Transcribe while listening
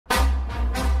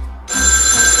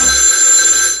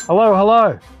Hello,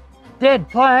 hello. Dead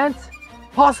plants?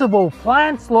 Possible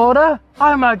plant slaughter?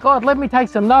 Oh my God, let me take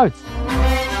some notes.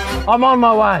 I'm on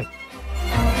my way.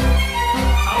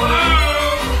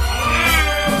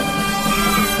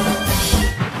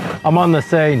 I'm on the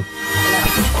scene.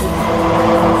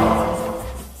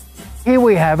 Here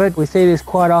we have it. We see this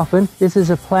quite often. This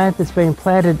is a plant that's been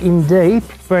planted in deep,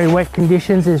 very wet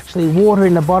conditions. There's actually water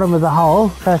in the bottom of the hole.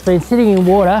 So it's been sitting in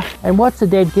water. And what's a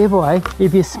dead giveaway?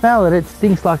 If you smell it, it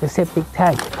stinks like a septic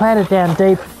tank. Plant it down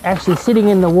deep, actually sitting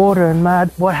in the water and mud.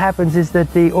 What happens is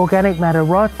that the organic matter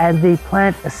rots and the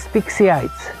plant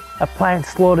asphyxiates. A plant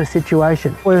slaughter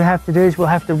situation. What we have to do is we'll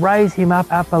have to raise him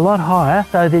up a lot higher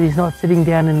so that he's not sitting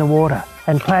down in the water,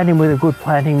 and plant him with a good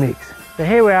planting mix. So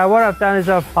here we are. What I've done is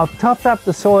I've topped up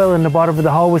the soil in the bottom of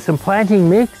the hole with some planting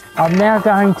mix. I'm now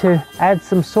going to add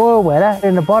some soil wetter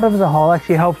in the bottom of the hole.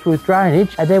 Actually helps with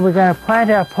drainage. And then we're going to plant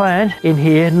our plant in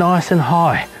here nice and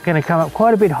high. We're going to come up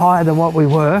quite a bit higher than what we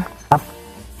were.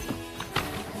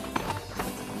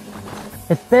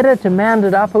 It's better to mound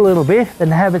it up a little bit than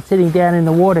to have it sitting down in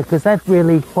the water, because that's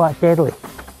really quite deadly.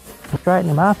 Straighten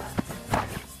him up.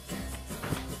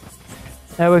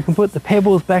 Now we can put the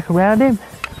pebbles back around him.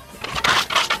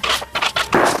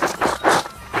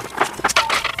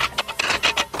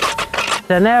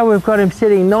 So now we've got him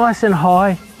sitting nice and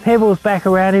high, pebbles back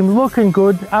around him, looking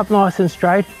good, up nice and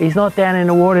straight. He's not down in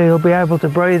the water, he'll be able to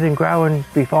breathe and grow and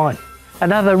be fine.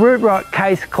 Another root rot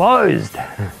case closed.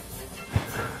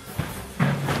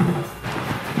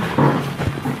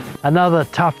 Another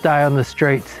tough day on the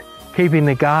streets, keeping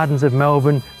the gardens of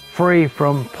Melbourne free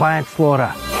from plant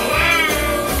slaughter.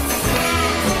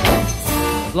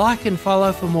 Like and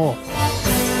follow for more.